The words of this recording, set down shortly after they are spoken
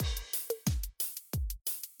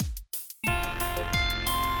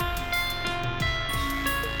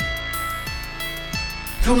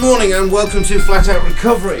Good morning and welcome to Flat Out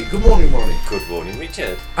Recovery. Good morning, Ronnie. Good morning,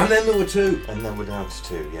 Richard. And then there were two. And then we're down to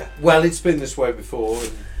two, yeah. Well, it's been this way before.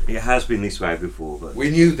 And it has been this way before, but...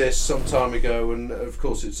 we knew this some time ago, and of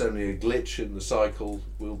course it's only a glitch in the cycle.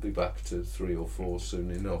 We'll be back to 3 or 4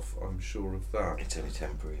 soon enough, I'm sure of that. It's only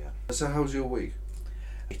temporary, yeah. So how's your week?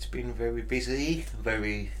 It's been very busy,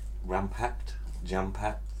 very ram-packed,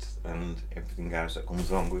 jam-packed, and everything else that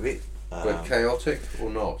comes along with it. But chaotic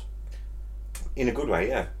or not? In a good way,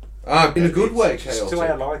 yeah. In a good way, It's chaotic. the way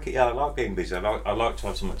I like it, yeah. I like being busy. I like to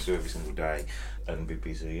have something to do every single day and be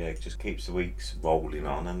busy, yeah. It just keeps the weeks rolling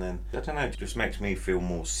on, and then, I don't know, it just makes me feel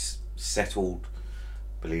more settled,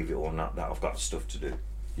 believe it or not, that I've got stuff to do.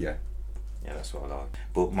 Yeah. Yeah, that's what I like.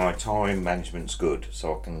 But my time management's good,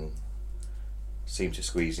 so I can seem to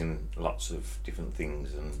squeeze in lots of different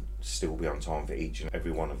things and still be on time for each and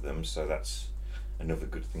every one of them, so that's another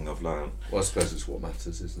good thing I've learned. Well, I suppose it's what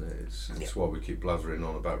matters, isn't it? It's why we keep blathering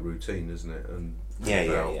on about routine, isn't it? And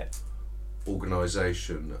about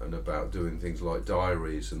organisation and about doing things like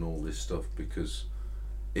diaries and all this stuff, because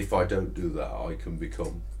if I don't do that, I can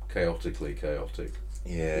become chaotically chaotic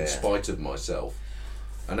in spite of myself.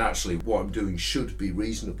 And actually what I'm doing should be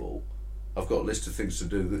reasonable. I've got a list of things to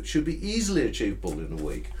do that should be easily achievable in a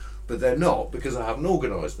week, but they're not because I haven't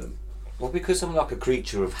organised them. Well, because I'm like a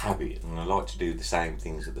creature of habit and I like to do the same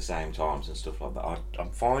things at the same times and stuff like that,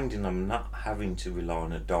 I'm finding I'm not having to rely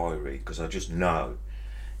on a diary, because I just know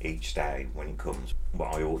each day when it comes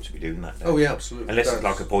what I ought to be doing that day. Oh yeah, absolutely. Unless it's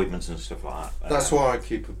like appointments and stuff like that. That's why I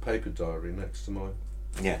keep a paper diary next to my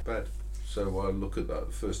yeah. bed. So I look at that.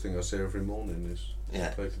 The first thing I see every morning is a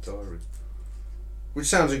paper diary. Which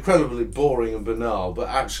sounds incredibly boring and banal, but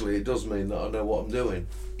actually it does mean that I know what I'm doing.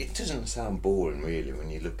 It doesn't sound boring really when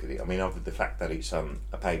you look at it. I mean, the fact that it's a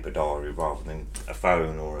paper diary rather than a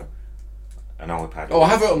phone or an iPad. Oh, I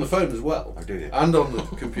have it on the phone as well. I do, yeah. And on the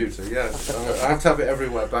computer, yeah. I have to have it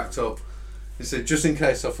everywhere backed up. You see, just in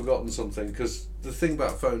case I've forgotten something, because the thing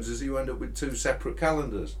about phones is you end up with 2 separate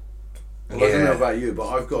calendars. Well, I don't know about you, but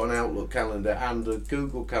I've got an Outlook calendar and a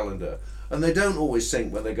Google calendar. And they don't always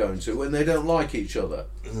sync when they're going to, and they don't like each other.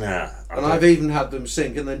 Nah. And I've even had them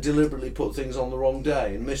sync and then deliberately put things on the wrong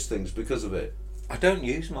day and miss things because of it. I don't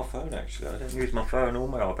use my phone actually. I don't use my phone or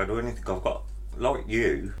my iPad or anything. I've got, like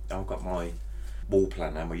you, I've got my wall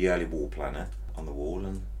planner, my yearly wall planner on the wall,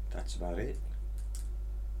 and that's about it.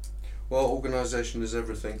 Well, organisation is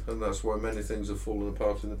everything, and that's why many things have fallen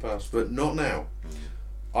apart in the past, but not now.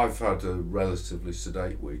 I've had a relatively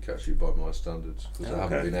sedate week, actually, by my standards, because I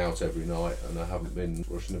haven't been out every night and I haven't been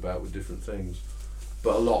rushing about with different things.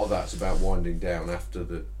 But a lot of that's about winding down after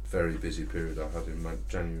the very busy period I had in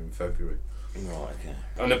January and February. Right, okay.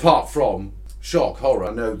 And apart from shock, horror,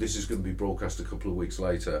 I know this is going to be broadcast a couple of weeks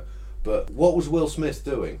later, but what was Will Smith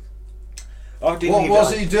doing? What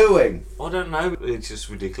was he doing? I don't know, it's just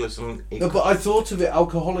ridiculous. No, but I thought of it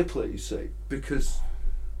alcoholically, you see, because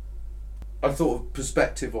I thought of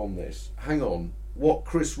perspective on this. Hang on, what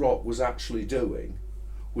Chris Rock was actually doing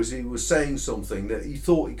was he was saying something that he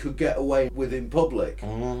thought he could get away with in public,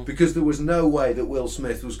 because there was no way that Will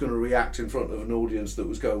Smith was going to react in front of an audience that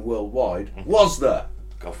was going worldwide, was there?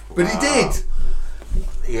 But he did!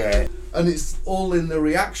 Yeah. And it's all in the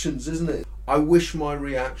reactions, isn't it? I wish my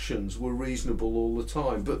reactions were reasonable all the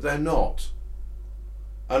time, but they're not.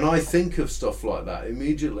 And I think of stuff like that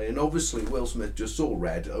immediately, and obviously Will Smith just saw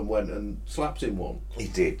red and went and slapped him one. He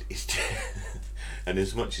did. And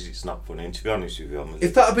as much as it's not funny, and to be honest with you,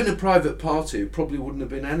 if that had been a private party, it probably wouldn't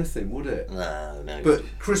have been anything, would it? No. But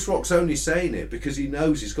Chris Rock's only saying it because he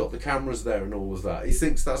knows he's got the cameras there and all of that. He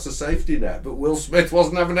thinks that's a safety net, but Will Smith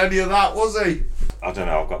wasn't having any of that, was he? I don't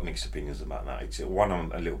know, I've got mixed opinions about that. It's one,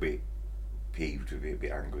 I'm a little bit peeved with it, a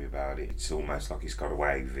bit angry about it. It's almost like he's got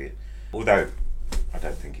away with it. Although I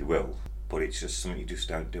don't think he will, but it's just something you just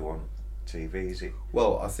don't do on TV, is it?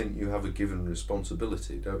 Well, I think you have a given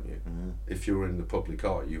responsibility, don't you? If you're in the public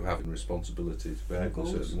eye, you have a responsibility to behave in a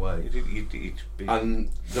certain way. And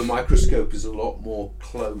the microscope is a lot more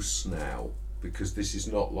close now, because this is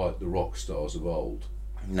not like the rock stars of old.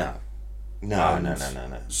 No.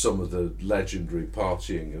 Some of the legendary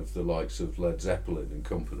partying of the likes of Led Zeppelin and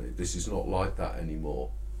company. This is not like that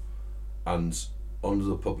anymore. And under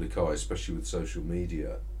the public eye, especially with social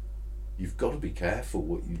media, you've got to be careful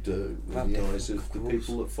what you do in the eyes of the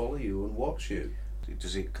people that follow you and watch you.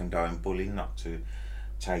 Does it condone bullying, not to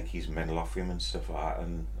take his medal off him and stuff like that?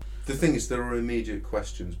 And the thing is, there are immediate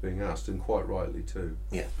questions being asked, and quite rightly too.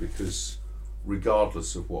 Yeah. Because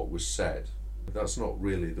regardless of what was said, that's not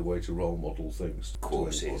really the way to role model things to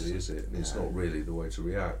anybody, is it? And it's not really the way to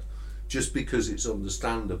react. Just because it's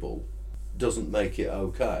understandable doesn't make it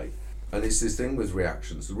okay. And it's this thing with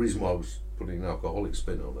reactions. The reason why I was putting an alcoholic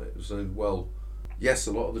spin on it was saying, well, yes,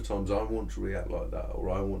 a lot of the times I want to react like that, or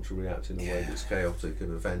I want to react in a way that's chaotic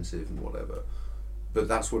and offensive and whatever. But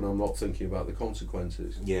that's when I'm not thinking about the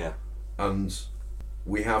consequences. Yeah. And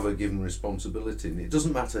we have a given responsibility, and it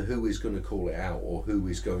doesn't matter who is going to call it out or who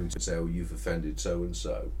is going to say, oh, you've offended so and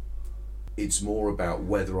so. It's more about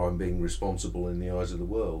whether I'm being responsible in the eyes of the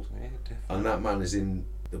world. Yeah, definitely. And that man is in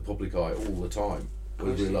the public eye all the time,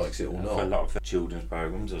 whether he likes it or not. For a lot of children's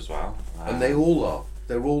programs as well. And they all are.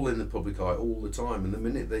 They're all in the public eye all the time, and the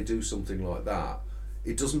minute they do something like that,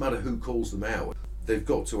 it doesn't matter who calls them out. They've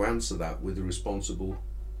got to answer that with a responsible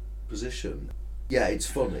position. Yeah, it's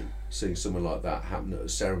funny seeing something like that happen at a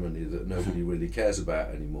ceremony that nobody really cares about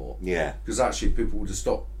anymore. Yeah. Because actually people would have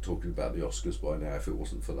stopped talking about the Oscars by now if it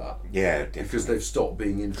wasn't for that. Yeah, definitely. Because they've stopped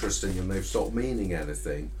being interesting and they've stopped meaning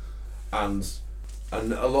anything. And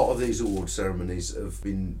a lot of these award ceremonies have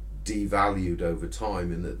been devalued over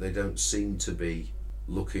time in that they don't seem to be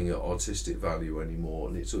looking at artistic value anymore,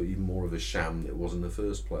 and it's even more of a sham than it was in the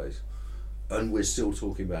first place. And we're still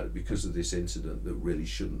talking about it because of this incident that really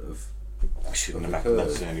shouldn't have. I shouldn't have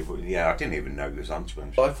happened to anybody. Yeah, I didn't even know it was on, to be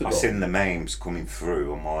honest. I seen the memes coming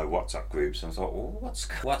through on my WhatsApp groups, and I thought, well,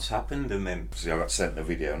 what's happened? And then I got sent the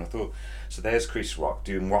video, and I thought, so there's Chris Rock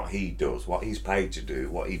doing what he does, what he's paid to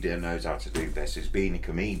do, what he knows how to do best, is being a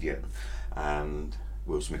comedian, and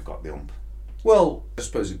Will Smith got the ump. Well, I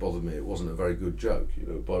suppose it bothered me. It wasn't a very good joke,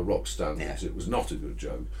 by rock standards. Yeah. It was not a good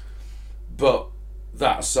joke. But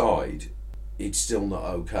that aside, it's still not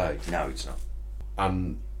okay. No, it's not.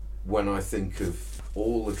 And when I think of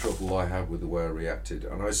all the trouble I had with the way I reacted,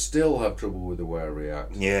 and I still have trouble with the way I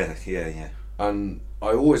react. Yeah. And I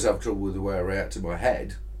always have trouble with the way I react in my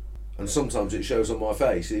head, and sometimes it shows on my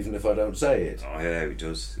face, even if I don't say it. Oh yeah, it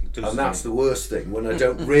does. And that's the worst thing, when I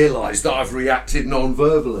don't realise that I've reacted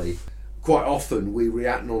non-verbally. Quite often we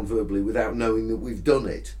react non-verbally without knowing that we've done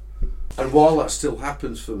it. And while that still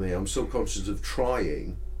happens for me, I'm still conscious of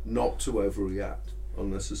trying not to overreact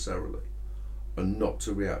unnecessarily and not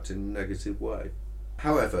to react in a negative way.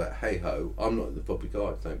 However, hey-ho, I'm not in the public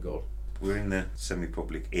eye, thank God. We're in the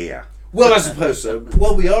semi-public ear. Well, I suppose so.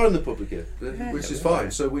 Well, we are in the public ear, which is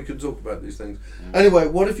fine, so we can talk about these things. Anyway,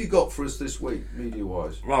 what have you got for us this week,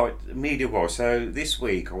 media-wise? Right, media-wise. So this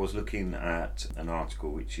week I was looking at an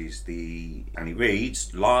article which is and it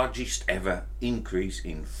reads, largest ever increase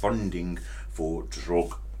in funding for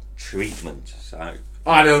drug treatment. So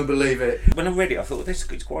I don't believe it. When I read it, I thought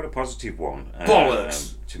it's quite a positive one.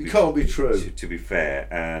 Bollocks! It can't be true. To be fair,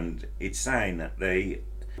 and it's saying that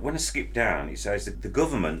when I skip down, it says that the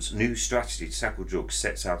government's new strategy to tackle drugs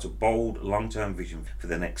sets out a bold, long-term vision for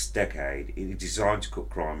the next decade. It is designed to cut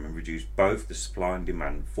crime and reduce both the supply and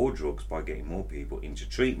demand for drugs by getting more people into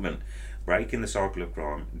treatment, breaking the cycle of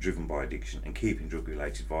crime driven by addiction, and keeping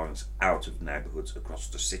drug-related violence out of neighbourhoods across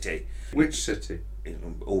the city. Which city?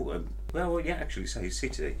 Actually say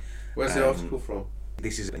city. Where's the article from?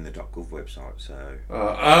 This is in the .gov website,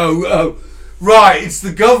 so... Right, it's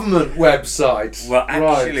the government website. Well,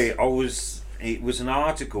 actually, it was an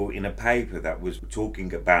article in a paper that was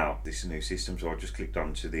talking about this new system, so I just clicked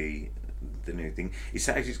onto the new thing. It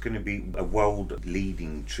says it's going to be a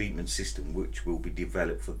world-leading treatment system which will be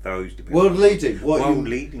developed for those... World-leading?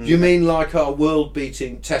 World-leading. You mean like our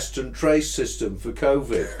world-beating test and trace system for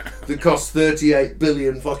COVID that cost 38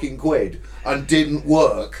 billion fucking quid and didn't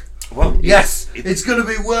work? Well, yes, it's going to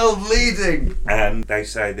be world leading. And they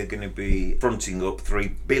say they're going to be fronting up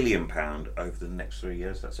 £3 billion over the next 3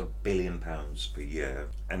 years. That's £1 billion per year.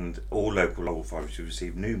 And all local authorities will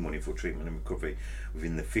receive new money for treatment and recovery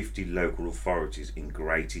within the 50 local authorities in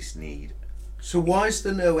greatest need. So why is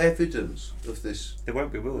there no evidence of this? There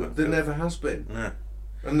won't be, will there? There never has been. No.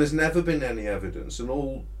 And there's never been any evidence. And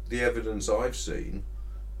all the evidence I've seen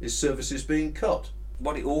is services being cut.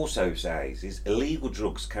 What it also says is illegal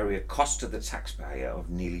drugs carry a cost to the taxpayer of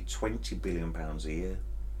nearly £20 billion a year.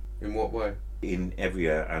 In what way? In every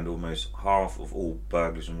year, and almost half of all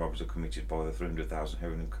burglaries and robberies are committed by the 300,000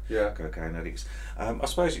 heroin and cocaine addicts. I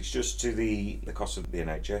suppose it's just to the cost of the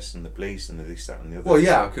NHS and the police and the this, that and the other. Well,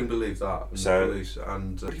 yeah, I can believe that. And so, the police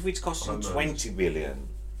and, but if it's costing 20 billion,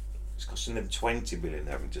 it's costing them 20 billion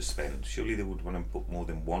having to spend. Surely they would want to put more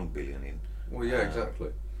than 1 billion in. Well, yeah, exactly.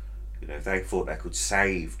 If they thought they could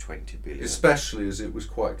save 20 billion. Especially as it was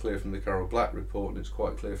quite clear from the Carol Black report, and it's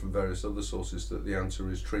quite clear from various other sources that the answer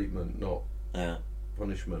is treatment, not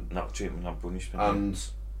punishment. Not treatment, not punishment. And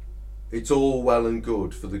it's all well and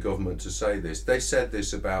good for the government to say this. They said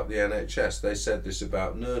this about the NHS, they said this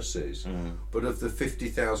about nurses, but of the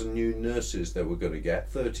 50,000 new nurses they were going to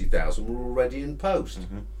get, 30,000 were already in post.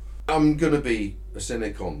 I'm going to be a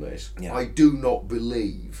cynic on this. Yeah. I do not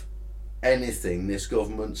believe anything this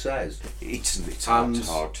government says. It's hard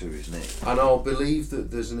to, isn't it? And I'll believe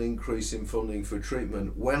that there's an increase in funding for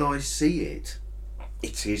treatment when I see it.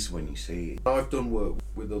 It is when you see it. I've done work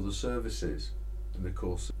with other services in the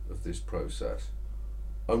course of this process.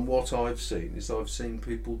 And what I've seen is I've seen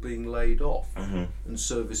people being laid off and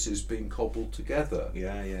services being cobbled together.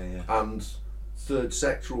 Yeah. And third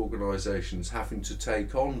sector organisations having to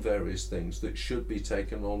take on various things that should be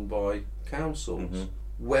taken on by councils.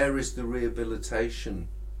 Where is the rehabilitation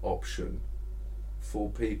option for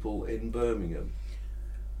people in Birmingham?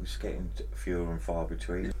 It's getting fewer and far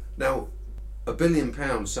between. Now, £1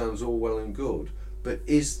 billion sounds all well and good, but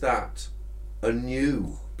is that a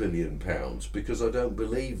new £1 billion? Because I don't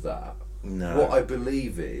believe that. No. What I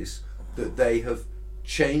believe is that they have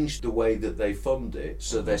changed the way that they fund it,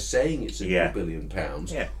 so they're saying it's a new £1 billion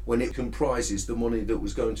when it comprises the money that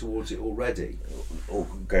was going towards it already. Or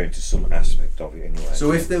going to some aspect of it anyway.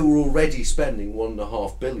 So if they were already spending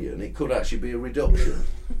 £1.5 billion, it could actually be a reduction.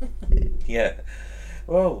 Yeah.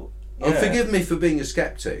 Well, And forgive me for being a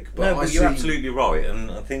sceptic, but you're absolutely right,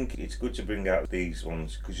 and I think it's good to bring out these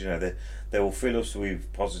ones because they will fill us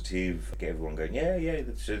with positive, get everyone going,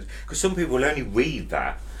 because some people will only read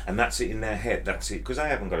that and that's it in their head, that's it, because they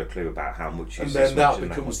haven't got a clue about how much and then that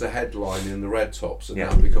becomes the headline in the red tops, and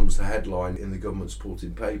that becomes the headline in the government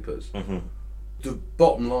supporting papers. The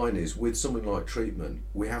bottom line is, with something like treatment,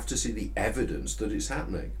 we have to see the evidence that it's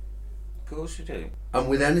happening. Of course you do. And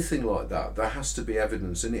with anything like that, there has to be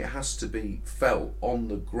evidence, and it has to be felt on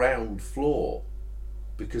the ground floor,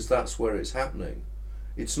 because that's where it's happening.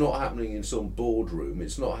 It's not happening in some boardroom,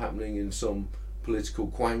 it's not happening in some political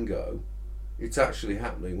quango. It's actually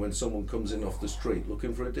happening when someone comes in off the street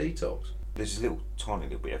looking for a detox. There's a tiny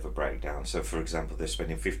little bit of a breakdown. So, for example, they're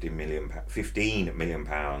spending £15 million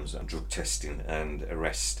on drug testing and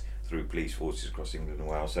arrest through police forces across England and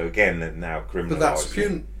Wales. So again, they're now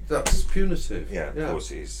criminalising. But that's punitive. Yeah, of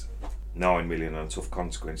course it is. 9 million on tough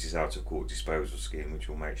consequences out of court disposal scheme, which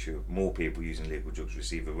will make sure more people using legal drugs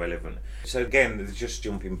receive irrelevant. So again, they're just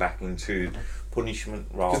jumping back into punishment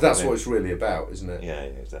rather. Because that's what it's really about, isn't it? Yeah,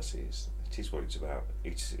 that's it. It is what it's about.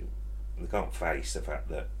 They can't face the fact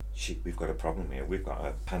that we've got a problem here. We've got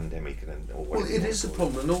a pandemic, well, it is a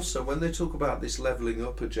problem, and also when they talk about this levelling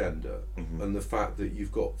up agenda and the fact that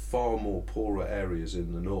you've got far more poorer areas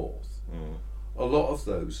in the north, a lot of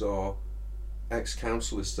those are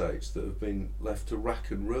ex-council estates that have been left to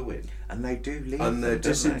rack and ruin, and they do leave, and they're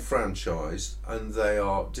disenfranchised and they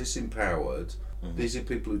are disempowered. These are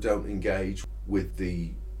people who don't engage with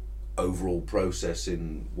the overall process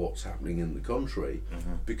in what's happening in the country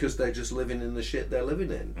because they're just living in the shit they're living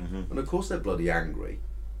in, and of course they're bloody angry,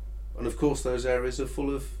 and of course those areas are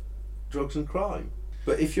full of drugs and crime.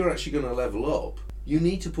 But if you're actually going to level up, you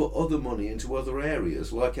need to put other money into other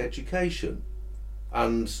areas like education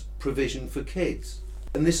and provision for kids.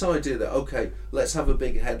 And this idea that, okay, let's have a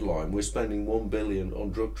big headline, we're spending £1 billion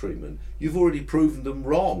on drug treatment, you've already proven them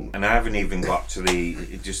wrong. And I haven't even got to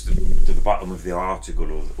the bottom of the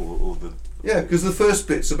article or the... Yeah, because the first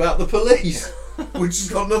bit's about the police, which has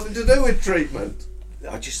got nothing to do with treatment.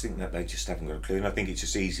 I just think that they just haven't got a clue, and I think it's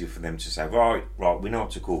just easier for them to say, right, we know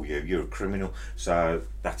what to call you, you're a criminal, so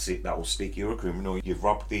that's it, that will stick, you're a criminal, you've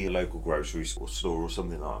robbed the local grocery store or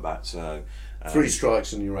something like that, so... 3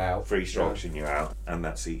 strikes and you're out. 3 strikes and you're out, and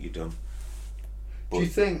that's it, you're done. Do you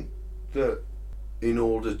think that in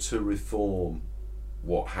order to reform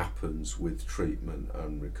what happens with treatment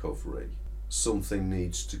and recovery, something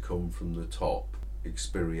needs to come from the top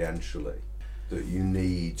experientially? That you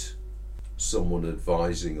need someone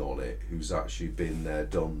advising on it who's actually been there,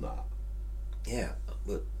 done that? Yeah,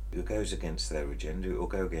 but it goes against their agenda, it will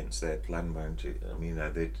go against their plan, won't it? I mean,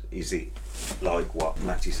 is it like what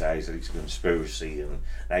Matty says, that it's a conspiracy and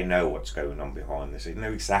they know what's going on behind this, they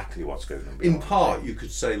know exactly what's going on behind In part, you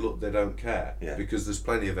could say, look, they don't care, Yeah. because there's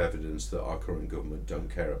plenty of evidence that our current government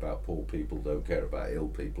don't care about poor people, don't care about ill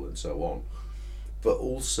people and so on. But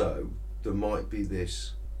also, there might be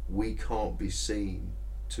this, we can't be seen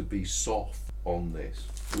to be soft on this.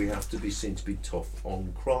 We have to be seen to be tough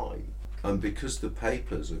on crime. And because the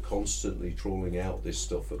papers are constantly trawling out this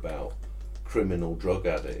stuff about criminal drug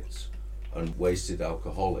addicts and wasted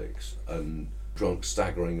alcoholics and drunks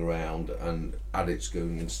staggering around and addicts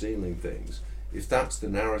going and stealing things, if that's the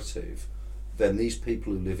narrative, then these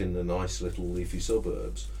people who live in the nice little leafy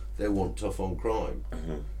suburbs, they want tough on crime.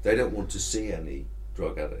 They don't want to see any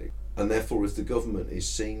drug addict. And therefore, if the government is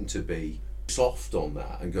seen to be soft on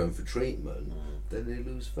that and going for treatment, then they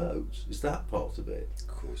lose votes. Is that part of it? Of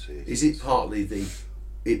course it is. Is it partly the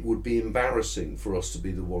it would be embarrassing for us to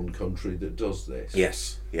be the one country that does this.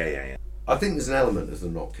 Yes. Yeah. I think there's an element of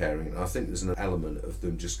them not caring, and I think there's an element of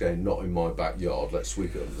them just going, not in my backyard, let's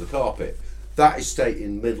sweep it under the carpet. That estate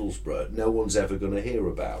in Middlesbrough, no one's ever going to hear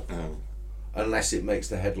about, unless it makes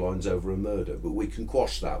the headlines over a murder, but we can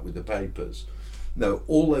quash that with the papers. No,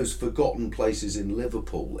 all those forgotten places in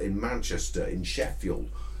Liverpool, in Manchester, in Sheffield,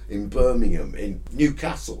 in Birmingham, in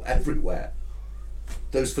Newcastle, everywhere,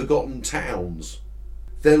 those forgotten towns,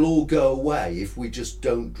 they'll all go away if we just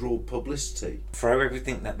don't draw publicity. Throw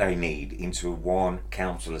everything that they need into one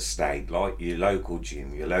council estate, like your local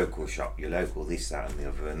gym, your local shop, your local this, that and the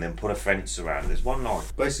other, and then put a fence around. There's one line.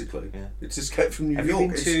 Basically, yeah. It's Escape from New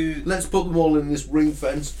York. Let's put them all in this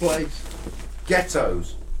ring-fenced place.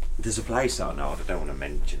 Ghettos. There's a place I know, I don't want to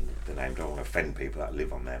mention the name, don't want to offend people that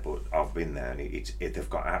live on there, but I've been there, and they've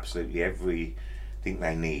got absolutely everything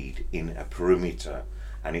they need in a perimeter,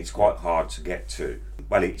 and it's quite hard to get to.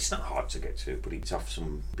 Well, it's not hard to get to, but it's off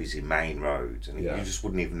some busy main roads, and you just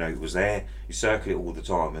wouldn't even know it was there. You circle it all the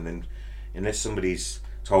time, and then unless somebody's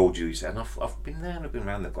told you, you say, and I've been there and I've been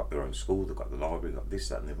around, they've got their own school, they've got the library, they've got this,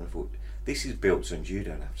 that and the other. I thought, this is built so you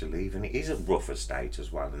don't have to leave, and it is a rough estate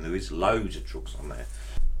as well, and there is loads of trucks on there.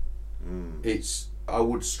 I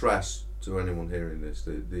would stress to anyone hearing this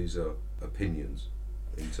that these are opinions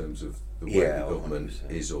in terms of the way the government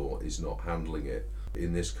 100%. Is or is not handling it.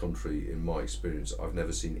 In this country, in my experience, I've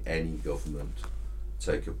never seen any government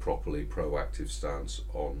take a properly proactive stance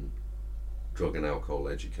on drug and alcohol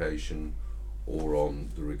education or on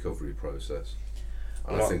the recovery process.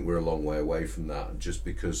 And I think we're a long way away from that, just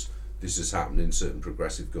because this has happened in certain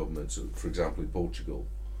progressive governments, for example in Portugal,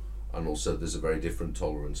 and also there's a very different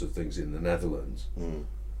tolerance of things in the Netherlands.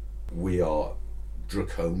 We are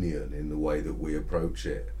draconian in the way that we approach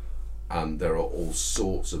it, and there are all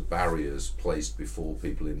sorts of barriers placed before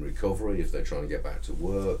people in recovery if they're trying to get back to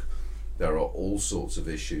work. There are all sorts of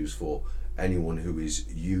issues for anyone who is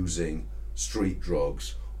using street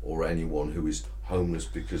drugs or anyone who is homeless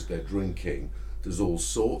because they're drinking. There's all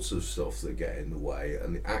sorts of stuff that get in the way,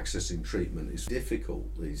 and accessing treatment is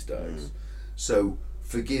difficult these days. So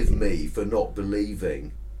forgive me for not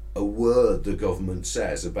believing a word the government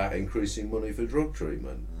says about increasing money for drug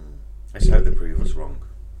treatment. Let's hope they prove us wrong.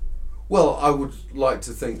 Well, I would like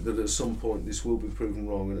to think that at some point this will be proven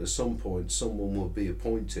wrong, and at some point someone will be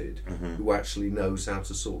appointed who actually knows how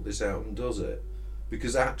to sort this out and does it.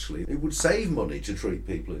 Because actually it would save money to treat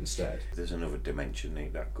people instead. There's another dimension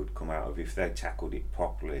that could come out of if they tackled it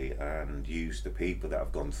properly and used the people that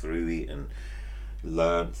have gone through it and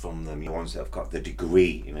learn from them, the ones that have got the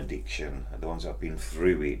degree in addiction, the ones that have been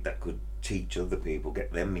through it, that could teach other people,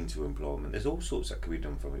 get them into employment. There's all sorts that could be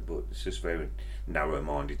done from it, but it's just very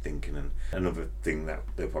narrow-minded thinking. And another thing that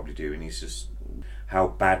they're probably doing is just how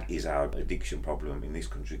bad is our addiction problem in this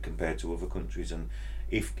country compared to other countries, and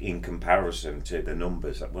if in comparison to the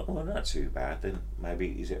numbers that, well, not too bad, then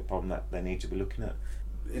maybe is it a problem that they need to be looking at?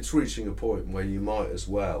 It's reaching a point where you might as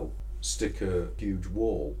well stick a huge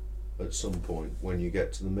wall at some point when you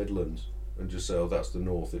get to the Midlands and just say, oh, that's the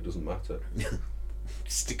north, it doesn't matter.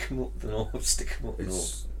 Stick them up the north, stick them up the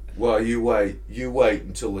north. Well, you wait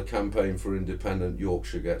until the campaign for independent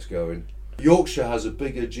Yorkshire gets going. Yorkshire has a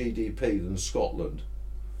bigger GDP than Scotland,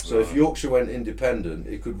 so if Yorkshire went independent,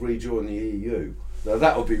 it could rejoin the EU. Now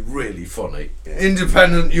that would be really funny. Yeah.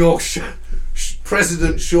 Independent Yorkshire,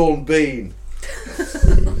 President Sean Bean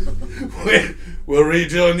will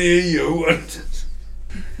rejoin the EU, and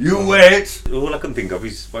you wait. All I can think of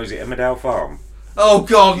is, what is it, Emmerdale Farm? Oh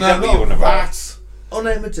God, no, not that. On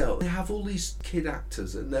Emmerdale, they have all these kid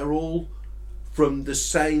actors, and they're all from the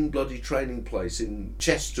same bloody training place in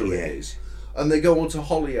Chester it is. And they go on to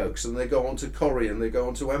Hollyoaks, and they go on to Corrie, and they go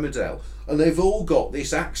on to Emmerdale, and they've all got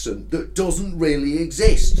this accent that doesn't really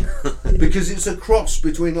exist because it's a cross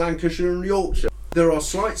between Lancashire and Yorkshire. There are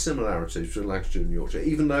slight similarities between Lancashire and Yorkshire,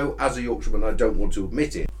 even though, as a Yorkshireman, I don't want to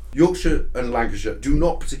admit it. Yorkshire and Lancashire do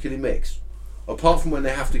not particularly mix, apart from when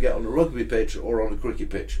they have to get on a rugby pitch or on a cricket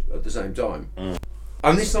pitch at the same time.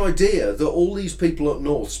 And this idea that all these people up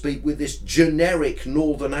north speak with this generic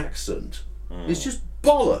northern accent is just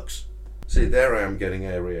bollocks. See, there I am getting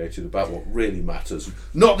aerated about what really matters.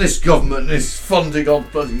 Not this government, this funding on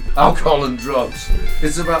bloody alcohol and drugs.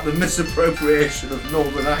 It's about the misappropriation of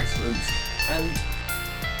northern accents. And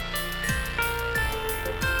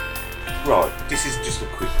right, this is just a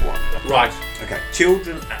quick one. Right. Okay,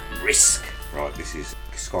 children at risk. Right, this is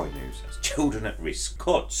Sky News. Children at risk.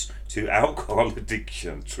 Cuts to alcohol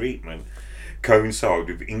addiction treatment coincide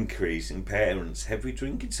with increase in parents' heavy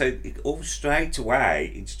drinking. So it all straight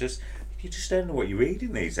away, it's just You just don't know what you're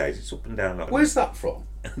reading these days. It's up and down. Like Where's that from?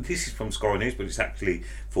 This is from Sky News, but it's actually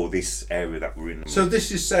for this area that we're in. So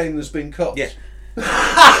this is saying there's been cuts? Yeah.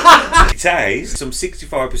 It says some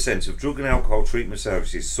 65% of drug and alcohol treatment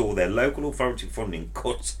services saw their local authority funding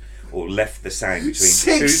cut or left the same between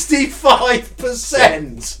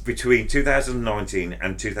 65% between 2019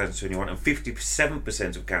 and 2021, and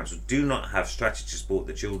 57% of councils do not have strategy to support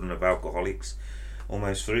the children of alcoholics.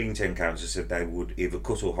 Almost 3 in 10 councils said they would either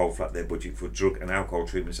cut or hold flat their budget for drug and alcohol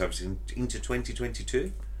treatment services into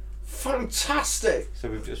 2022. Fantastic! So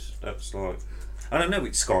that's like, I don't know,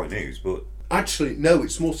 it's Sky News, but actually no,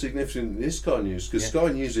 it's more significant than this Sky News, because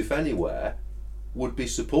Sky News, if anywhere, would be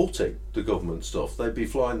supporting the government stuff. They'd be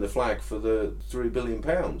flying the flag for the £3 billion.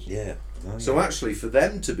 Yeah. Oh, so actually, for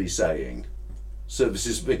them to be saying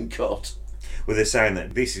services have been cut. Well, they're saying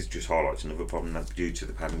that this is just highlights another problem that due to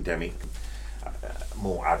the pandemic,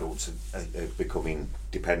 more adults are becoming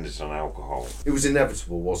dependent on alcohol. It was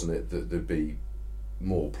inevitable, wasn't it, that there'd be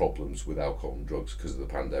more problems with alcohol and drugs because of the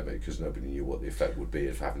pandemic, because nobody knew what the effect would be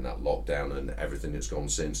of having that lockdown and everything that's gone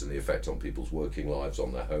since, and the effect on people's working lives,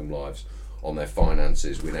 on their home lives, on their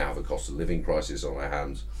finances. We now have a cost of living crisis on our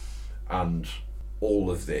hands, and all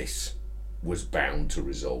of this was bound to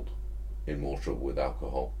result in more trouble with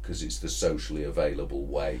alcohol, because it's the socially available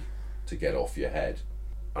way to get off your head,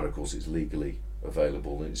 and of course it's legally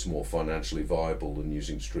available, and it's more financially viable than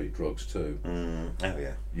using street drugs too.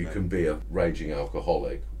 You can be a raging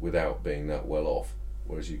alcoholic without being that well off,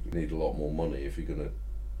 whereas you need a lot more money if you're going to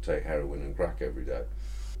take heroin and crack every day.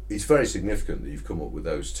 It's very significant that you've come up with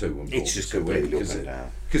those two and it's just completely up and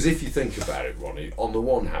down. Because if you think about it, Ronnie, on the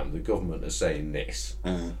one hand the government are saying this,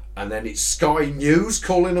 and then it's Sky News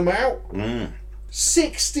calling them out.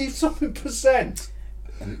 60-something%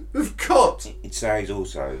 of cut. It says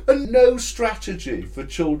also, and no strategy for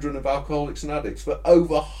children of alcoholics and addicts for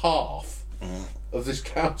over half of this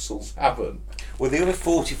council's haven't. Well, the other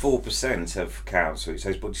 44% of council, it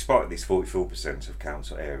says, but despite this, 44% of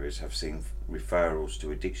council areas have seen referrals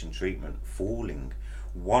to addiction treatment falling.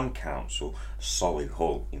 One council,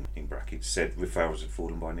 Solihull in brackets, said referrals had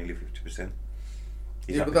fallen by nearly 50%.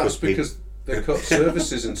 But that's because they cut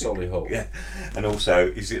services in Solihull. Yeah, and also,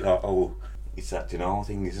 is it like, it's that denial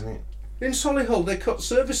thing, isn't it? In Solihull, they cut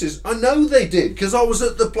services. I know they did, because I was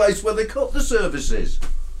at the place where they cut the services.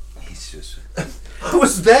 It's just... I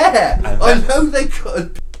was there. I know they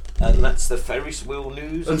cut. And that's the Ferris wheel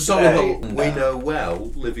news. And Solihull, we know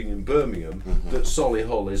well, living in Birmingham, that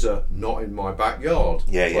Solihull is a not in my backyard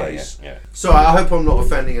place. Yeah. So I hope I'm not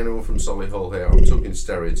offending anyone from Solihull here. I'm talking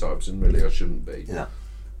stereotypes, and really I shouldn't be. Yeah.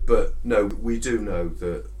 But no, we do know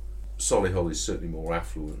that Solihull is certainly more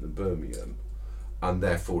affluent than Birmingham, and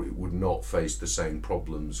therefore it would not face the same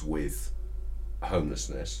problems with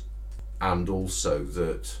homelessness, and also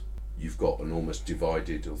that you've got an almost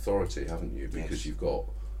divided authority, haven't you? Because you've got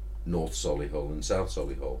North Solihull and South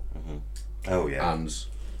Solihull. Oh yeah. And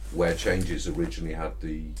where Changes originally had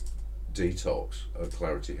the detox at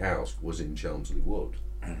Clarity House was in Chelmsley Wood,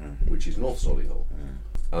 which is North Solihull, and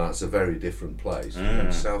that's a very different place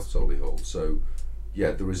than South Solihull. So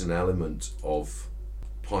yeah, there is an element of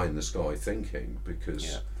pie in the sky thinking,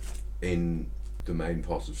 because in the main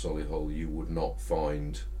part of Solihull you would not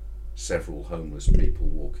find several homeless people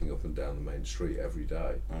walking up and down the main street every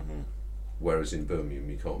day, whereas in Birmingham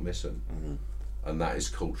you can't miss them, and that is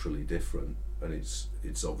culturally different, and it's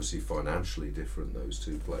obviously financially different, those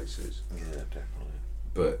two places. Yeah, definitely.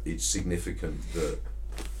 But it's significant that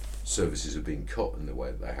services have been cut in the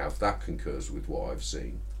way that they have. That concurs with what I've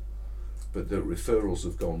seen. But that referrals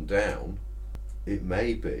have gone down, it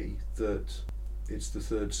may be that it's the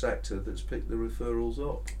third sector that's picked the referrals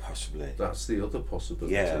up. Possibly. That's the other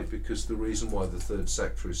possibility, because the reason why the third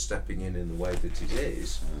sector is stepping in the way that it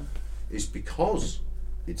is because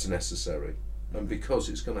it's necessary, and because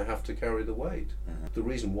it's going to have to carry the weight. The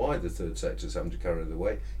reason why the third sector is having to carry the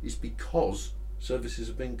weight is because services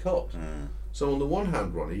have been cut. So on the one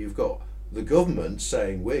hand, Ronnie, you've got the government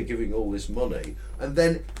saying we're giving all this money, and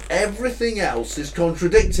then everything else is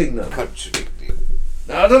contradicting them.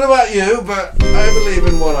 Now, I don't know about you, but I believe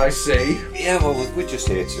in what I see. Yeah, well, we're just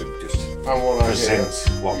here to present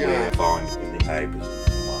what we find in the papers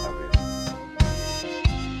and what have you.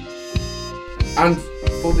 And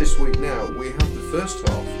for this week now, we have the first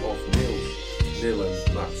half of Neil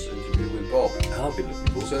and Matt's interview with Bob. I'll be looking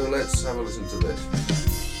forward. So let's have a listen to this.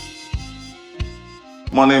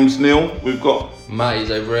 My name's Neil. We've got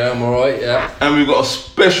Matty's over here, I'm alright, yeah. And we've got a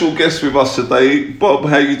special guest with us today. Bob,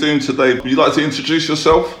 how are you doing today? Would you like to introduce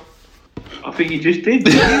yourself? I think you just did.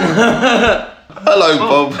 Hello,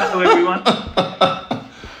 Bob. Hello, everyone.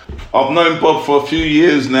 I've known Bob for a few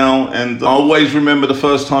years now, and I always remember the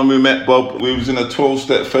first time we met Bob. We was in a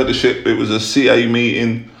 12-step fellowship. It was a CA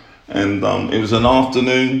meeting, and it was an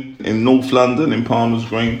afternoon in North London in Palmer's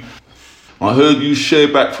Green. I heard you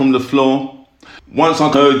share back from the floor. Once I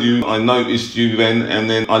heard you, I noticed you then, and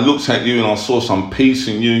then I looked at you and I saw some peace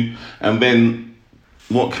in you, and then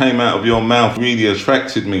what came out of your mouth really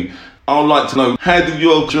attracted me. I would like to know, how did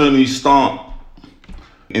your journey start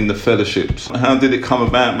in the fellowships? How did it come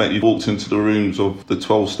about that you walked into the rooms of the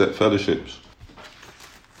 12-step fellowships?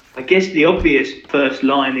 I guess the obvious first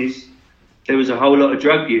line is there was a whole lot of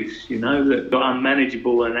drug use, that got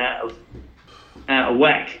unmanageable and out of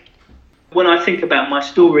whack. When I think about my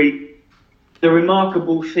story, the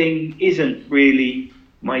remarkable thing isn't really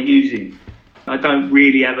my using. I don't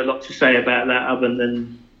really have a lot to say about that other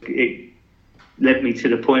than it led me to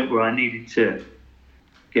the point where I needed to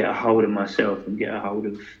get a hold of myself and get a hold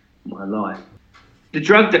of my life. The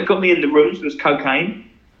drug that got me in the rooms was cocaine.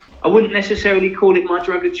 I wouldn't necessarily call it my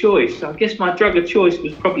drug of choice. I guess my drug of choice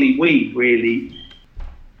was probably weed, really.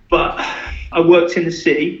 But I worked in the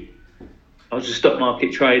city. I was a stock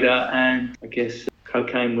market trader, and I guess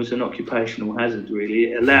cocaine was an occupational hazard,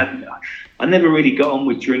 really. It allowed me. I never really got on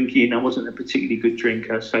with drinking. I wasn't a particularly good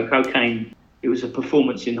drinker. So cocaine, it was a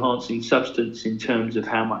performance-enhancing substance in terms of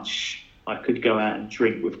how much I could go out and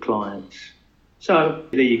drink with clients. So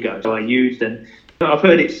there you go. So I used, and I've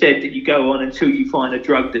heard it said that you go on until you find a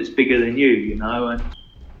drug that's bigger than you, and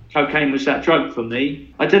cocaine was that drug for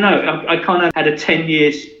me. I don't know, I kind of had a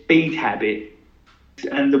 10-year speed habit,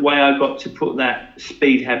 and the way I got to put that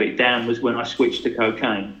speed habit down was when I switched to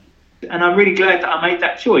cocaine. And I'm really glad that I made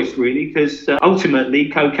that choice, really, because ultimately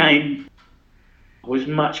cocaine was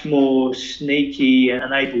much more sneaky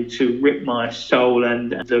and able to rip my soul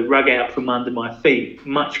and the rug out from under my feet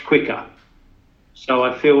much quicker. So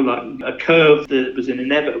I feel like a curve that was an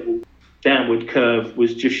inevitable downward curve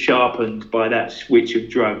was just sharpened by that switch of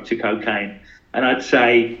drug to cocaine. And I'd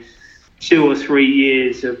say 2 or 3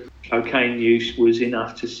 years of cocaine use was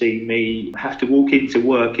enough to see me have to walk into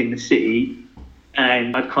work in the city,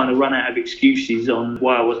 and I'd kind of run out of excuses on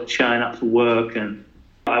why I wasn't showing up for work. And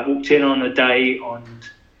I walked in on a day on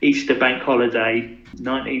Easter bank holiday,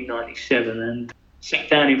 1997, and sat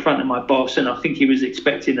down in front of my boss, and I think he was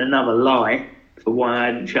expecting another lie for why I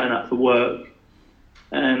hadn't shown up for work.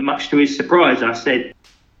 And much to his surprise, I said,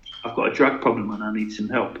 I've got a drug problem and I need some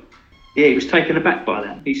help. Yeah, he was taken aback by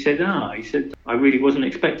that. He said, I really wasn't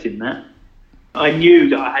expecting that. I knew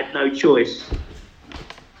that I had no choice.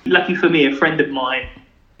 Lucky for me, a friend of mine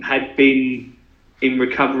had been in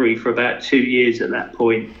recovery for about 2 years at that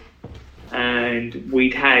point, and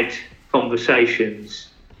we'd had conversations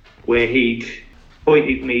where he'd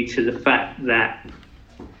pointed me to the fact that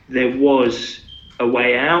there was a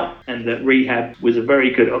way out and that rehab was a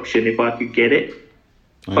very good option if I could get it.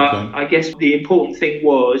 Okay. But I guess the important thing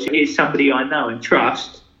was, he's somebody I know and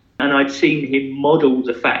trust, and I'd seen him model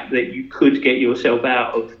the fact that you could get yourself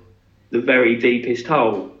out of the very deepest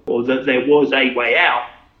hole, or that there was a way out.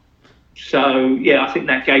 So, yeah, I think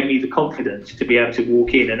that gave me the confidence to be able to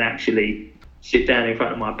walk in and actually sit down in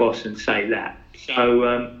front of my boss and say that.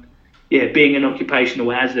 So, being an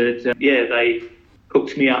occupational hazard, they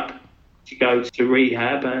hooked me up to go to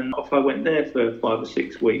rehab, and off I went there for 5 or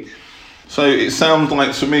 6 weeks. So it sounds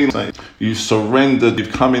like to me like you surrendered,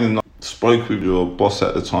 you've come in and spoke with your boss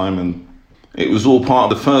at the time, and it was all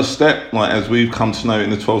part of the first step, like as we've come to know in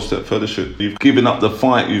the 12-step fellowship. You've given up the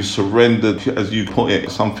fight, you've surrendered, as you put it,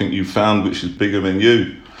 something you found which is bigger than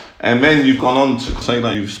you. And then you've gone on to say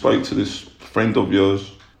that you spoke to this friend of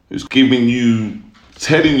yours who's telling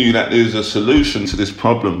you that there's a solution to this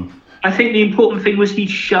problem. I think the important thing was he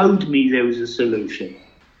showed me there was a solution.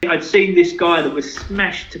 I'd seen this guy that was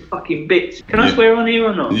smashed to fucking bits. Can I swear on here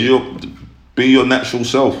or not? Be your natural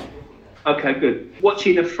self. Okay, good.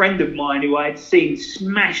 Watching a friend of mine who I had seen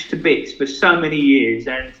smashed to bits for so many years,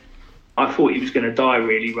 and I thought he was going to die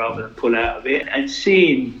really rather than pull out of it, and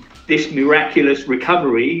seeing this miraculous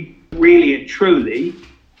recovery really and truly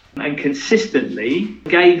and consistently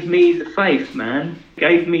gave me the faith, man.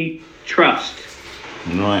 Gave me trust.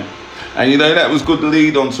 Right. And that was good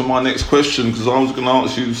lead on to my next question, because I was going to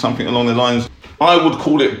ask you something along the lines, I would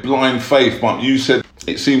call it blind faith, but you said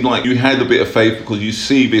it seemed like you had a bit of faith because you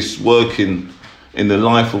see this working in the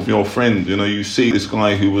life of your friend. You see this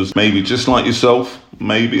guy who was maybe just like yourself,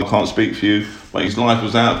 maybe, I can't speak for you, but his life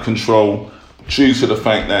was out of control due to the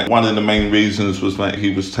fact that one of the main reasons was that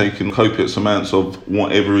he was taking copious amounts of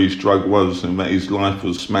whatever his drug was, and that his life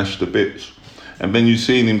was smashed to bits. And then you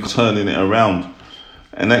seen him turning it around.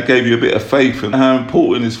 And that gave you a bit of faith. And how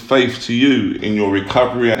important is faith to you in your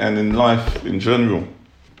recovery and in life in general?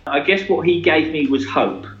 I guess what he gave me was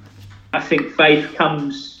hope. I think faith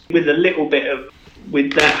comes with a little bit of,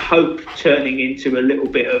 with that hope turning into a little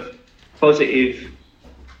bit of positive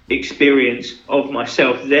experience of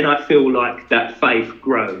myself, then I feel like that faith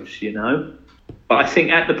grows, you know. But I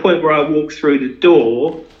think at the point where I walked through the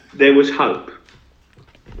door, there was hope.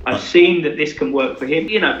 I've seen that this can work for him,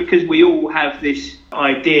 you know, because we all have this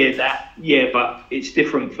idea that, yeah, but it's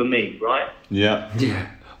different for me, right? Yeah,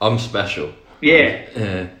 I'm special. Yeah,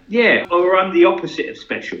 or I'm the opposite of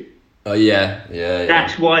special. Oh, yeah.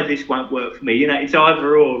 That's why this won't work for me. You know, it's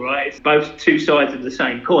either or, right? It's both two sides of the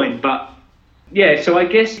same coin. But yeah, so I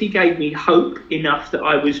guess he gave me hope enough that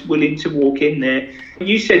I was willing to walk in there.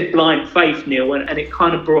 You said blind faith, Neil, and it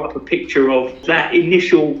kind of brought up a picture of that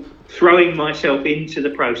initial throwing myself into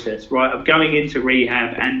the process, right, of going into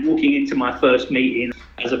rehab and walking into my first meeting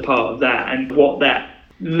as a part of that and what that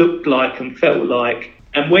looked like and felt like.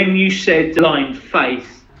 And when you said blind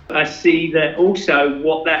faith, I see that also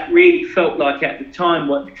what that really felt like at the time.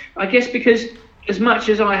 What I guess because as much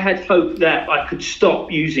as I had hoped that I could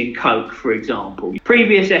stop using coke, for example,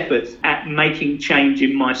 previous efforts at making change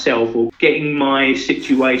in myself or getting my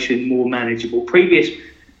situation more manageable,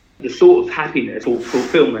 the thought of happiness or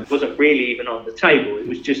fulfillment wasn't really even on the table. It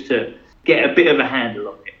was just to get a bit of a handle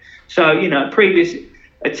on it. So, you know, previous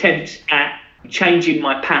attempts at changing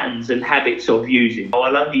my patterns and habits of using.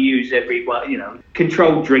 I'll only use every, you know,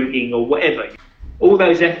 controlled drinking or whatever. All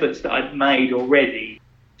those efforts that I'd made already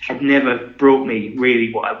had never brought me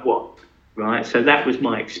really what I want, right? So that was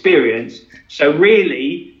my experience. So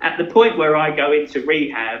really, at the point where I go into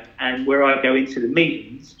rehab and where I go into the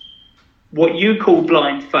meetings, what you call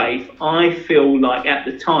blind faith, I feel like at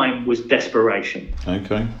the time was desperation.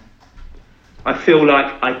 Okay. I feel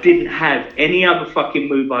like I didn't have any other fucking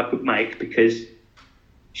move I could make because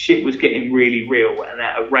shit was getting really real and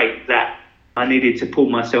at a rate that I needed to pull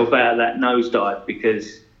myself out of that nosedive,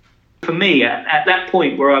 because for me, at that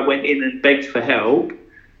point where I went in and begged for help,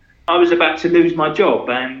 I was about to lose my job,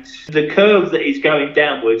 and the curve that is going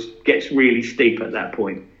downwards gets really steep at that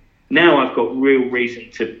point. Now I've got real reason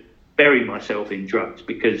to bury myself in drugs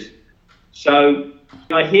because, so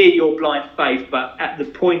I hear your blind faith, but at the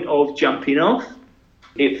point of jumping off,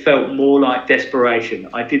 it felt more like desperation.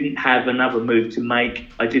 I didn't have another move to make.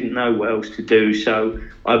 I didn't know what else to do, so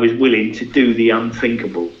I was willing to do the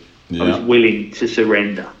unthinkable. Yeah. I was willing to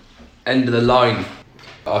surrender. End of the line.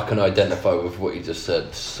 I can identify with what you just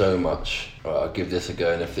said so much. Right, I'll give this a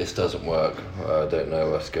go, and if this doesn't work, I don't know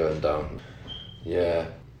what's going down. Yeah.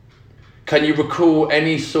 Can you recall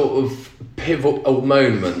any sort of pivotal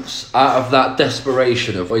moments out of that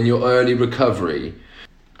desperation of in your early recovery?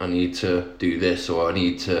 I need to do this, or I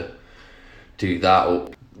need to do that, or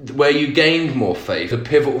where you gained more faith, the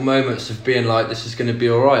pivotal moments of being like, this is going to be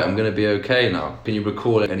all right, I'm going to be okay now. Can you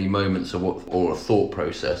recall any moments of what, or a thought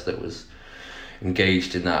process that was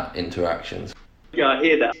engaged in that interactions? Yeah, I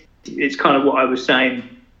hear that. It's kind of what I was saying,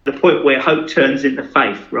 the point where hope turns into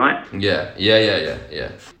faith, right? Yeah.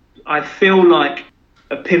 I feel like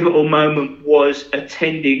a pivotal moment was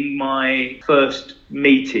attending my first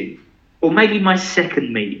meeting, or maybe my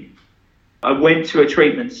second meeting. I went to a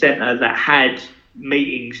treatment centre that had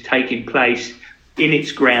meetings taking place in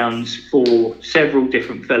its grounds for several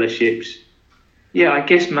different fellowships. Yeah, I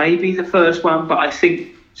guess maybe the first one, but I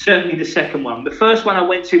think certainly the second one. The first one I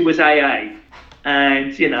went to was AA,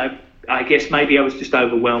 and, you know, I guess maybe I was just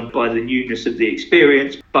overwhelmed by the newness of the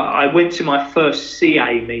experience. But I went to my first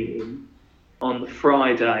CA meeting on the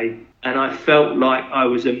Friday, and I felt like I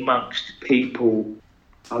was amongst people.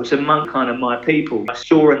 I was among kind of my people. I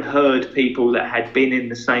saw and heard people that had been in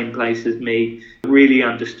the same place as me, really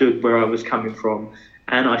understood where I was coming from.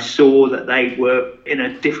 And I saw that they were in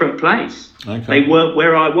a different place. Okay. They weren't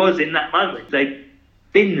where I was in that moment. They'd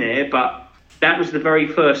been there, but that was the very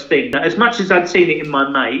first thing. As much as I'd seen it in my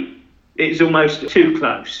mate, it's almost too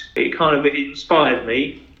close. It kind of inspired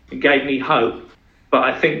me and gave me hope. But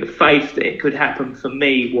I think the faith that it could happen for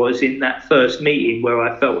me was in that first meeting where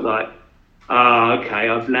I felt like, okay,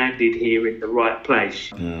 I've landed here in the right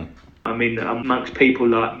place. Yeah. I mean, amongst people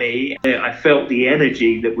like me, I felt the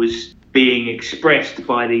energy that was being expressed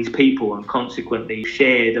by these people and consequently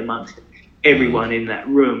shared amongst everyone in that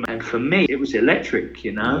room. And for me, it was electric,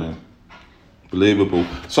 you know? Yeah. Believable.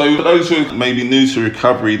 So for those who may be new to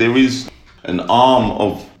recovery, there is an arm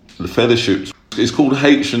of the fellowships. It's called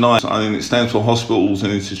H&I, and it stands for hospitals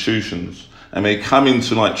and institutions. And they come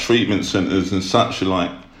into like treatment centres and such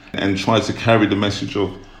like, and try to carry the message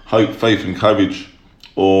of hope, faith and courage,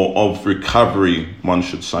 or of recovery, one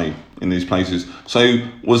should say. in these places. So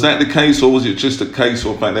was that the case, or was it just a case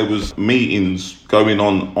of that there was meetings going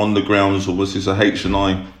on the grounds, or was this a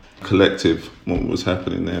H&I collective? What was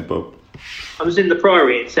happening there, Bob? I was in the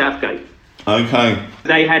Priory in Southgate. Okay.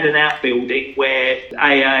 They had an outbuilding where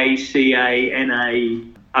AA, CA, NA,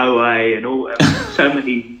 OA and all so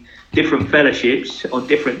many different fellowships on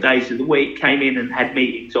different days of the week came in and had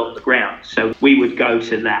meetings on the ground. So we would go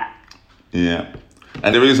to that. Yeah.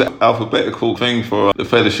 And there is an alphabetical thing for the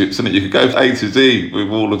fellowships, isn't it? You could go A to Z with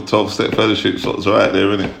all the 12-step fellowships that's right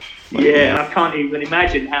there, isn't it? Yeah, I can't even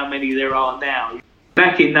imagine how many there are now.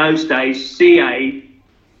 Back in those days, CA,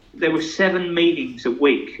 there were 7 meetings a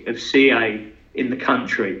week of CA in the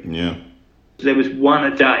country. Yeah. There was one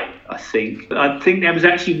a day, I think. I think there was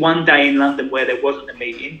actually one day in London where there wasn't a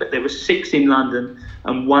meeting, but there were 6 in London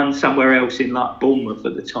and one somewhere else in like Bournemouth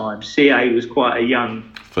at the time. CA was quite a young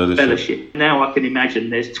fellowship. Now I can imagine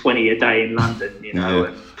there's 20 a day in London, you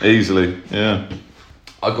know. Yeah, easily, yeah.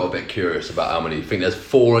 I got a bit curious about how many. I think there's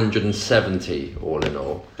 470 all in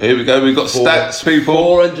all. Here we go, we've got stats, people.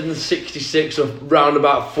 466 of round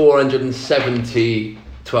about 470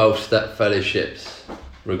 12-step fellowships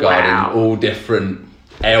regarding all different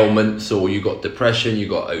ailments, or you got depression, you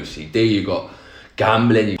got OCD, you got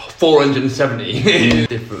gambling, 470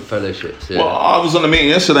 different fellowships. Yeah. Well, I was on a meeting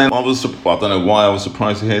yesterday and I don't know why I was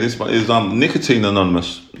surprised to hear this, but it's Nicotine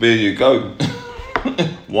Anonymous. There you go.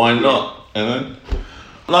 Why not? You know?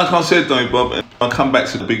 Like I said though, Bob, I'll come back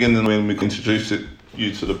to the beginning when we introduced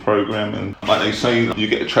you to the program, and like they say, you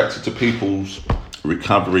get attracted to people's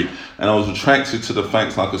recovery, and I was attracted to the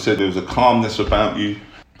fact, like I said, there was a calmness about you.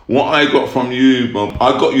 What I got from you, Bob,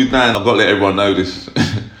 I got you down, I've got to let everyone know this,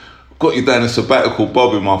 got you down as Sabbatical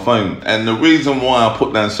Bob in my phone, and the reason why I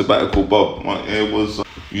put down Sabbatical Bob, it was,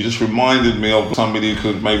 you just reminded me of somebody who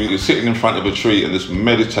could maybe be sitting in front of a tree and just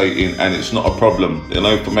meditating, and it's not a problem, you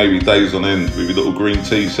know, for maybe days on end with your little green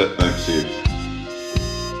tea set next to you.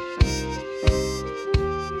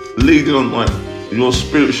 Leading on, like, your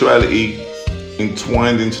spirituality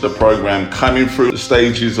entwined into the program, coming through the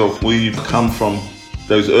stages of where you've come from,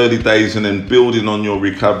 those early days, and then building on your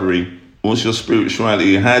recovery. What's your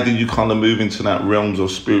spirituality? How did you kind of move into that realms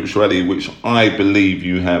of spirituality, which I believe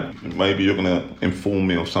you have? Maybe you're going to inform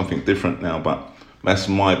me of something different now, but that's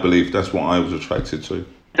my belief. That's what I was attracted to.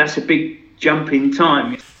 That's a big jump in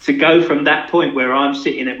time. To go from that point where I'm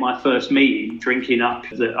sitting at my first meeting, drinking up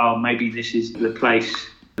that, oh, maybe this is the place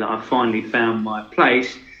that I finally found my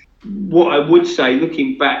place. What I would say,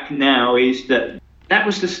 looking back now, is that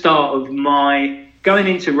was the start of my going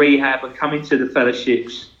into rehab and coming to the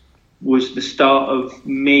fellowships. Was the start of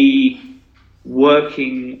me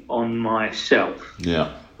working on myself.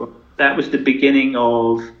 Yeah. That was the beginning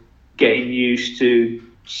of getting used to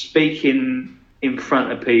speaking in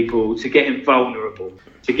front of people, to getting vulnerable,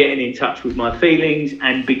 to getting in touch with my feelings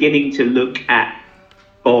and beginning to look at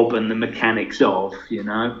Bob and the mechanics of, you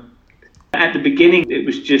know. At the beginning, it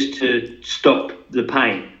was just to stop the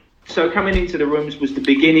pain. So coming into the rooms was the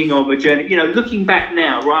beginning of a journey. You know, looking back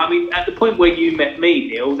now, right? I mean, at the point where you met me,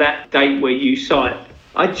 Neil, that date where you saw it,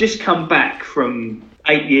 I'd just come back from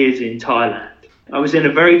 8 years in Thailand. I was in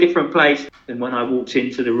a very different place than when I walked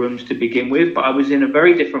into the rooms to begin with, but I was in a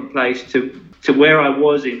very different place to where I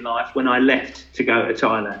was in life when I left to go to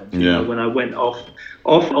Thailand. You know, when I went off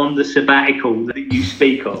on the sabbatical that you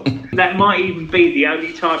speak of. That might even be the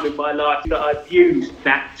only time in my life that I've used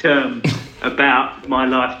that term about my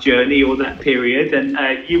life journey or that period,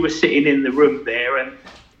 and you were sitting in the room there and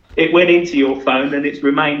it went into your phone and it's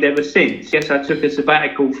remained ever since. Yes, I took a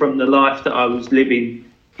sabbatical from the life that I was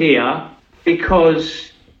living here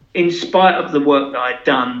because in spite of the work that I'd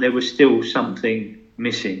done, there was still something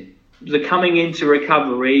missing. The coming into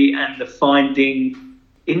recovery and the finding,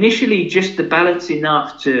 initially just the balance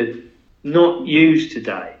enough to not use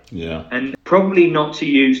today and probably not to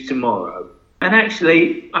use tomorrow. And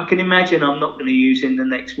actually, I can imagine I'm not going to use in the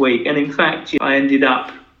next week. And in fact, I ended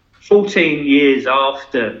up 14 years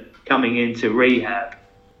after coming into rehab,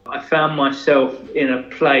 I found myself in a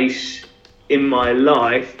place in my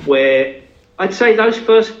life where I'd say those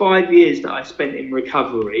first 5 years that I spent in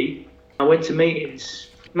recovery, I went to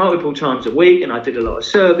meetings multiple times a week and I did a lot of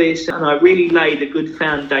service, and I really laid a good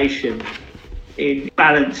foundation in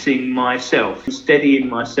balancing myself, steadying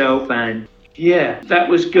myself, and that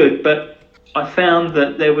was good. But I found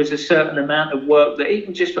that there was a certain amount of work that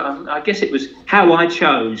even just, I guess it was how I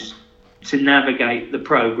chose to navigate the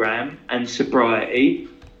program and sobriety,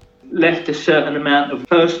 left a certain amount of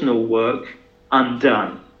personal work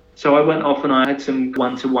undone. So I went off and I had some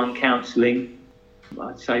one-to-one counselling,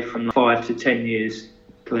 I'd say from 5 to 10 years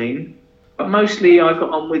clean. But mostly I got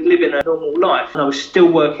on with living a normal life. I was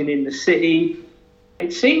still working in the city.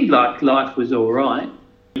 It seemed like life was all right.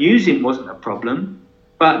 Using wasn't a problem.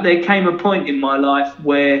 But there came a point in my life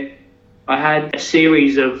where I had a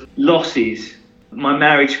series of losses. My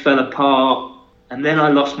marriage fell apart, and then I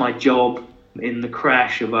lost my job in the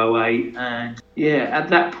crash of 08. And at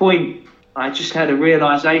that point, I just had a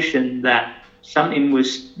realisation that something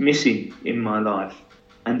was missing in my life,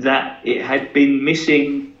 and that it had been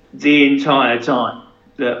missing the entire time.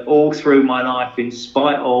 That all through my life, in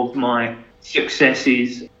spite of my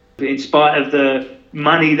successes, in spite of the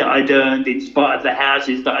money that I'd earned, in spite of the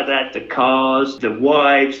houses that I'd had, the cars, the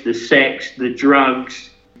wives, the sex, the drugs,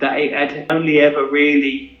 that it had only ever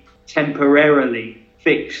really temporarily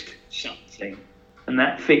fixed something. And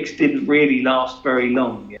that fix didn't really last very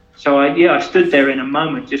long. So I stood there in a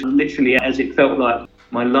moment, just literally as it felt like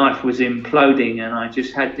my life was imploding, and I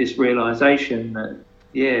just had this realisation that,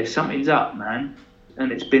 something's up, man.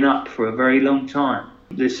 And it's been up for a very long time.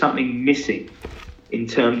 There's something missing in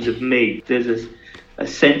terms of me. There's a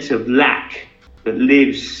sense of lack that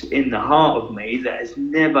lives in the heart of me that has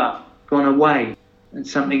never gone away. And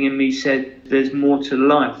something in me said, there's more to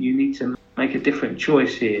life. You need to make a different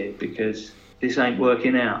choice here, because this ain't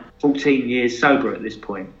working out. 14 years sober at this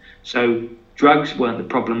point. So drugs weren't the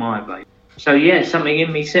problem either. So something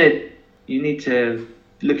in me said, you need to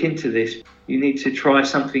look into this. You need to try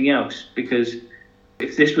something else, because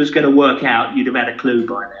if this was going to work out, you'd have had a clue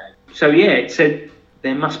by now. So it said,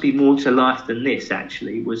 there must be more to life than this,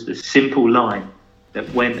 actually, was the simple line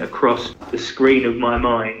that went across the screen of my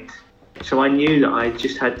mind. So I knew that I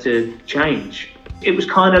just had to change. It was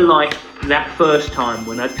kind of like that first time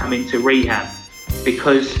when I'd come into rehab,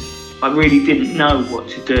 because I really didn't know what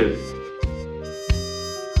to do.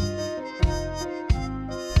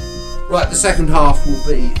 Right, the second half will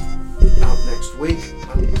be out next week.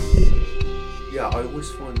 I always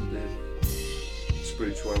find the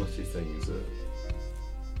spirituality thing is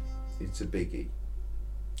it's a biggie.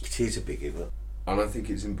 It is a biggie, but... And I think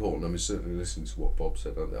it's important, I mean, certainly listening to what Bob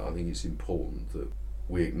said, I think it's important that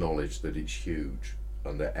we acknowledge that it's huge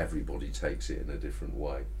and that everybody takes it in a different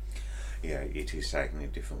way. Yeah, it is taken in a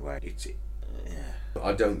different way.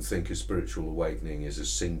 I don't think a spiritual awakening is a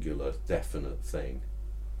singular, definite thing.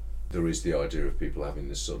 There is the idea of people having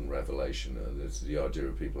this sudden revelation, and there's the idea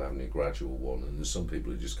of people having a gradual one, and there's some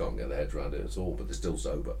people who just can't get their heads around it at all, but they're still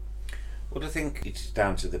sober. Well, I think it's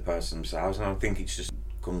down to the person themselves, and I think it just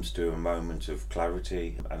comes to a moment of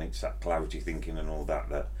clarity, and it's that clarity thinking and all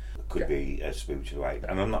that could be a spiritual aid.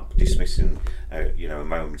 And I'm not dismissing, a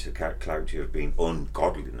moment of clarity of being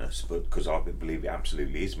ungodliness, but because I believe it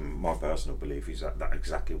absolutely is. My personal belief is that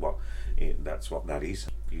exactly that's what that is.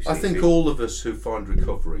 I think all of us who find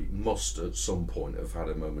recovery must at some point have had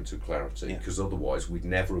a moment of clarity, because otherwise we'd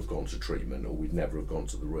never have gone to treatment, or we'd never have gone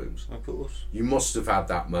to the rooms. Of course. You must have had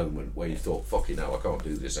that moment where you thought, fucking hell, I can't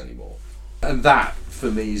do this anymore. And that, for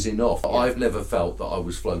me, is enough. I've never felt that I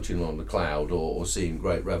was floating on a cloud or seeing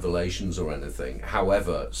great revelations or anything.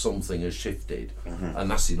 However, something has shifted, and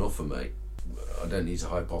that's enough for me. I don't need to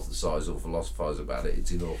hypothesise or philosophise about it.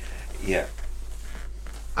 It's enough. Yeah.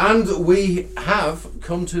 And we have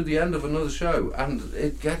come to the end of another show, and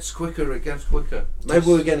it gets quicker. Maybe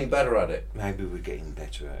we're getting better at it. Maybe we're getting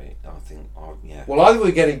better at it, I think. Well, either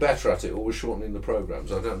we're getting better at it or we're shortening the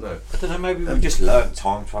programmes, I don't know. I don't know, maybe we've just learnt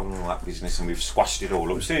time travel and all that business, and we've squashed it all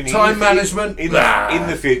up. Time management? In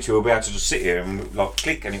the future, we'll be able to just sit here and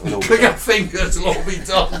click, and it will all click our fingers and all be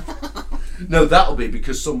done. No, that'll be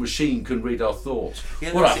because some machine can read our thoughts.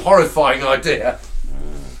 What a horrifying idea.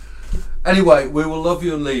 Anyway, we will love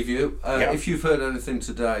you and leave you. If you've heard anything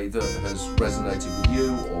today that has resonated with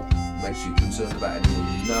you or makes you concerned about anyone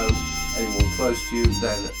you know, anyone close to you,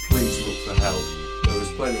 then please look for help. There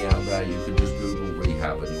is plenty out there. You can just Google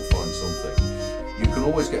rehab and you'll find something. You can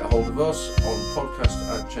always get hold of us on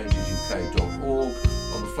podcast@changesuk.org,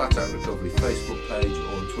 on the Flat Out Recovery Facebook page,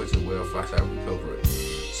 or on Twitter, we are Flat Out Recovery.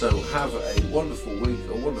 So have a wonderful week,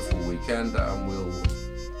 a wonderful weekend, and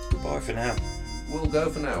Goodbye for now. We'll go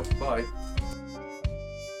for now. Bye.